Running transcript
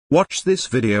Watch this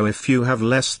video if you have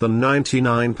less than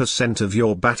 99% of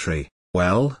your battery.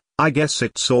 Well, I guess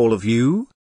it's all of you?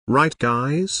 Right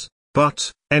guys?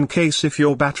 But, in case if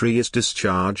your battery is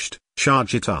discharged,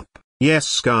 charge it up.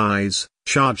 Yes guys,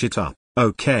 charge it up.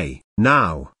 Okay,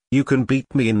 now, you can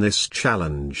beat me in this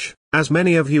challenge, as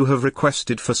many of you have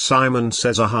requested for Simon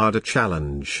Says a harder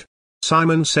challenge.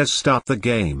 Simon Says start the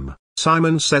game.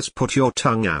 Simon Says put your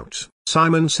tongue out.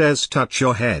 Simon Says touch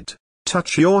your head.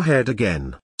 Touch your head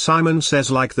again. Simon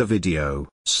Says like the video.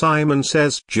 Simon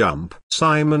Says jump.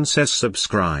 Simon Says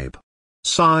subscribe.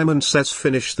 Simon Says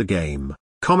finish the game.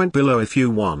 Comment below if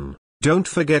you won. Don't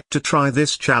forget to try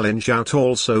this challenge out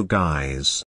also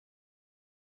guys.